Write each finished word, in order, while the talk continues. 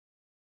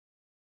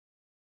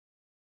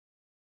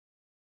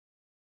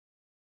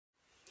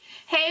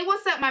Hey,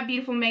 what's up, my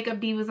beautiful makeup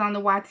divas on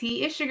the YT?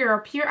 It's your girl,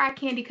 Pure Eye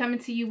Candy, coming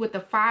to you with a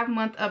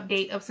 5-month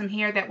update of some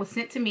hair that was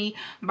sent to me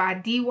by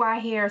DY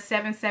Hair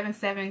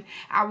 777.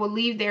 I will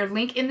leave their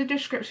link in the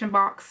description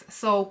box,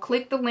 so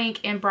click the link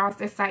and browse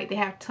their site. They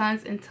have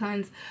tons and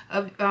tons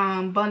of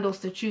bundles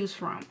to choose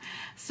from.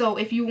 So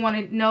if you want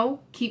to know,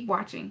 keep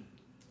watching.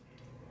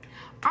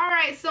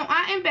 Alright, so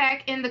I am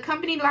back, and the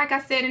company, like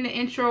I said in the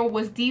intro,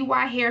 was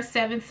DY Hair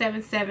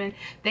 777.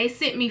 They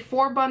sent me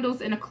 4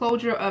 bundles in a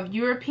closure of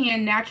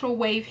European natural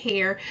wave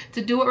hair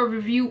to do a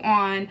review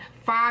on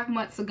 5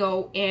 months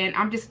ago, and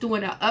I'm just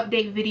doing an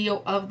update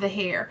video of the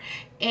hair.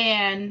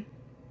 And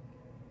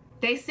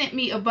they sent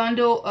me a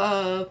bundle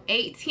of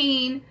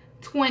 18,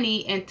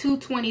 20, and 2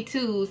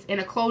 22s in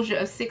a closure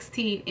of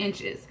 16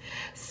 inches.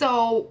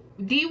 So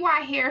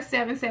DY Hair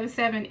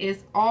 777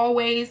 is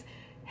always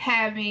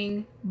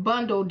having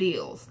bundle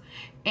deals,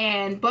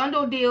 and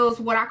bundle deals,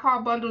 what I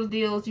call bundle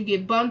deals, you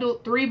get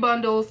 3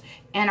 bundles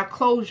and a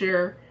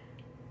closure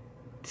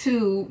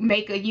to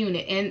make a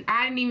unit. And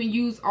I didn't even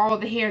use all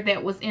the hair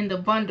that was in the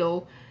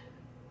bundle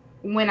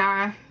when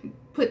I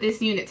put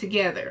this unit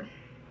together.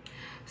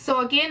 So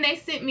again, they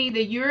sent me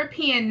the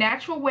European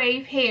natural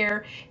wave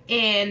hair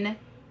in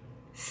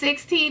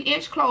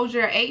 16-inch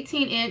closure,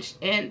 18-inch,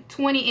 and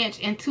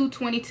 20-inch, and 2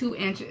 22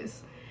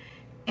 inches.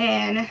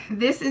 And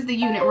this is the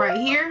unit right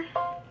here.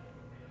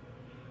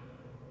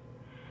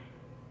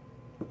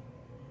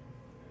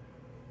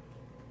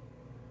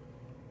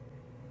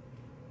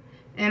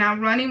 And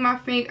I'm running my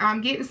finger. I'm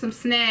getting some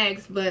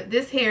snags, but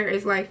this hair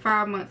is like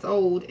 5 months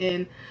old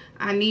and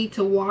I need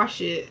to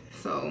wash it.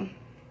 So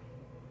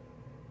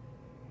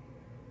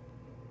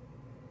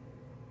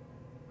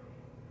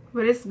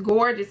but it's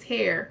gorgeous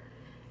hair.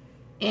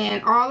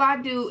 And all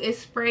I do is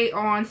spray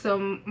on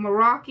some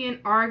Moroccan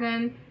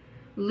Argan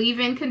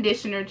leave-in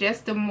conditioner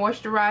just to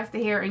moisturize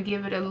the hair and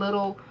give it a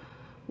little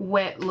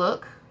wet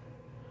look.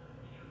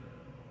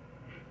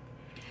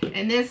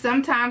 And then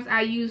sometimes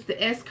I use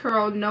the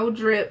S-Curl No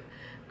Drip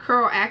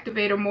Curl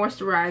Activator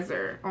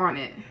Moisturizer on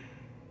it.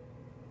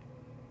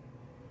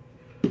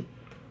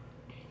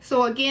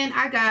 So again,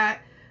 I got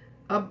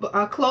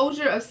a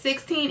closure of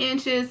 16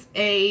 inches,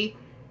 a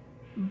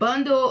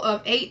bundle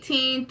of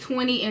 18,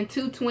 20, and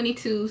 2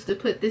 22s to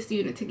put this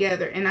unit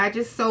together. And I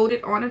just sewed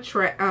it on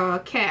a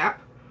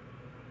cap.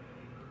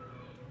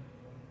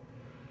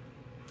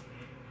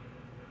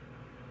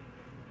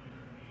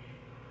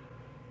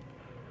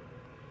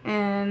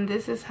 And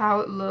this is how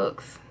it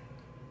looks.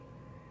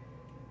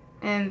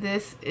 And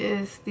this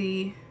is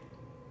the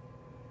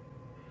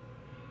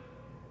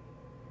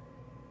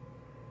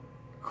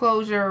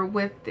closure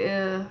with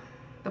the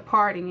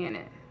parting in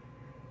it.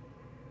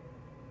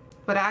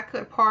 But I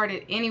could part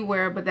it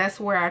anywhere, but that's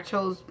where I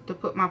chose to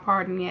put my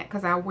parting at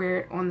because I wear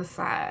it on the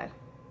side.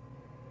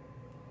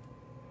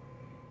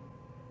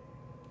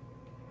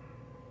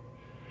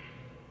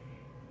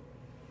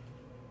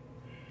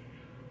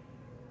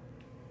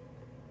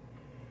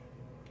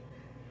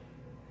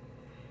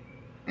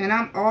 And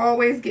I'm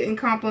always getting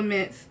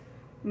compliments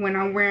when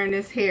I'm wearing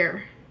this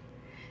hair.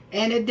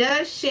 And it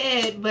does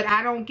shed, but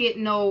I don't get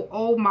no,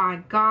 oh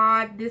my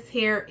god, this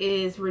hair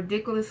is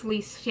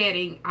ridiculously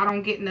shedding. I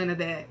don't get none of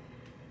that.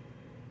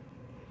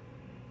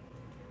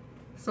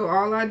 So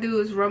all I do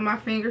is run my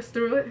fingers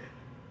through it.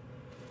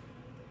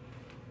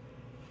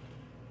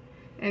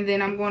 And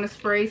then I'm going to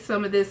spray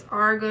some of this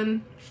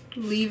Argan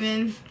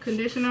leave-in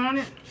conditioner on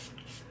it.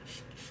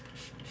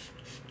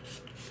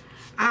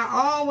 I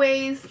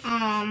always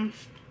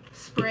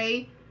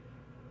spray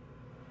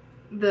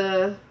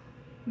the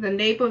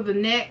nape of the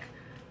neck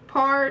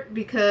part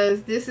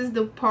because this is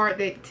the part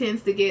that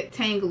tends to get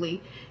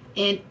tangly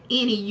in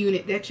any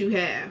unit that you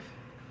have.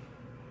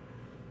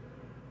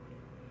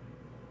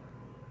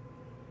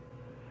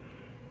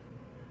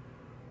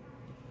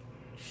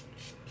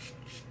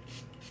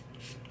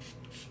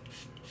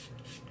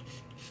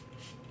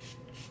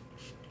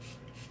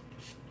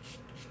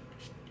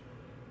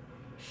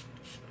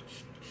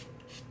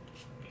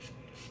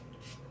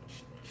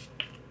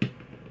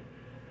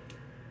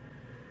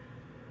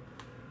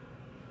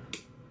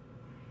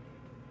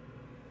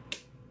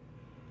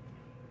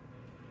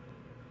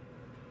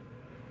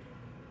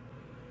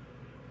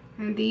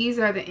 And these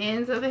are the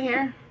ends of the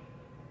hair.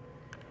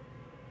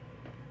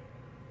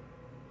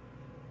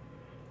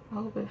 I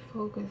hope it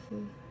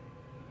focuses.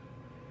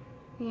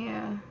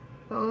 Yeah,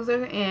 those are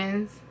the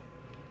ends.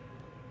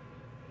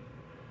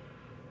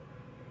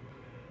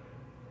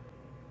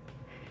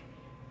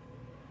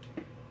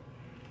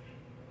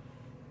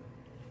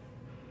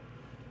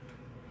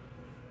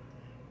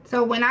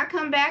 So when I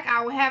come back,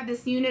 I will have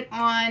this unit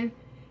on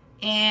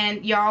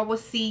and y'all will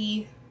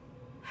see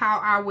how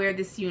I wear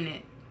this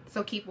unit.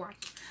 So keep watching.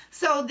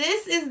 So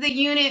this is the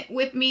unit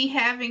with me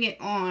having it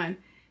on,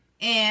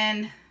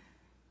 and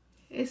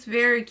it's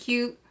very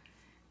cute.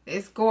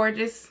 It's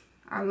gorgeous.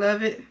 I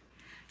love it.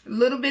 A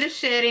little bit of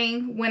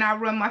shedding when I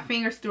run my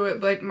fingers through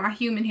it, but my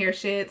human hair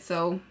sheds,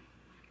 so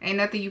ain't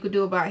nothing you could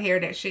do about hair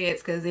that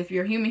sheds, because if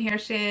your human hair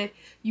shed,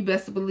 you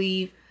best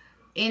believe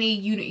any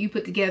unit you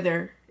put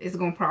together is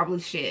going to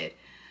probably shed.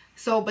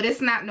 So, but it's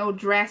not no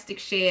drastic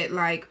shed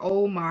like,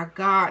 oh my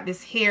god,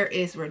 this hair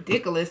is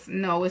ridiculous.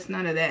 No, it's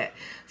none of that.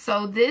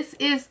 So this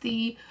is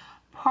the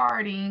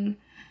parting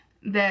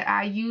that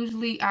I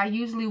usually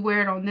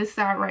wear it on this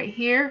side right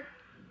here.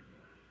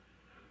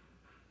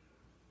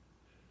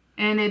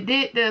 And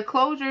the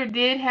closure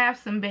did have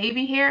some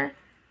baby hair.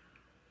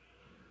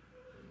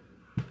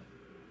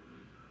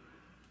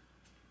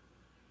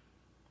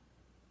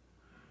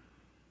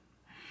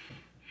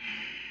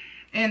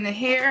 And the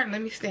hair,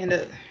 let me stand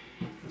up.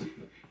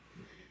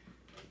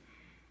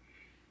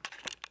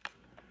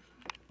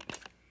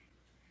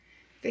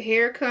 The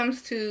hair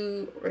comes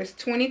to, it's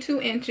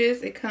 22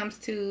 inches. It comes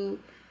to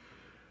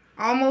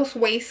almost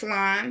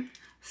waistline.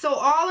 So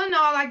all in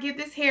all, I give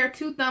this hair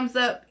 2 thumbs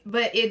up,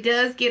 but it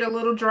does get a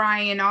little dry,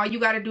 and all you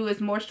got to do is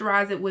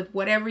moisturize it with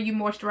whatever you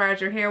moisturize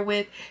your hair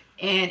with,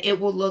 and it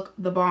will look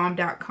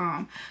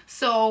thebomb.com.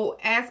 So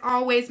as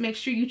always, make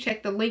sure you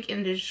check the link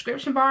in the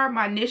description bar.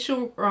 My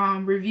initial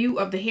review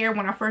of the hair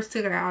when I first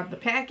took it out of the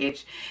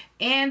package,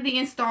 and the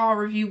install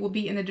review will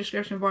be in the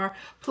description bar.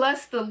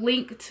 Plus the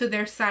link to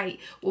their site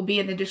will be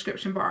in the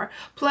description bar.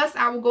 Plus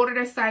I will go to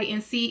their site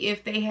and see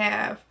if they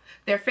have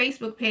their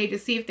Facebook page, to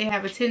see if they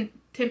have a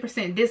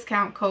 10%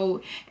 discount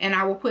code, and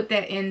I will put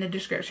that in the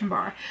description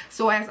bar.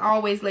 So as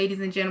always, ladies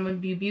and gentlemen,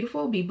 be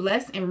beautiful, be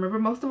blessed, and remember,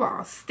 most of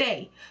all,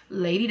 stay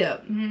ladied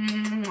up.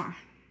 Mwah.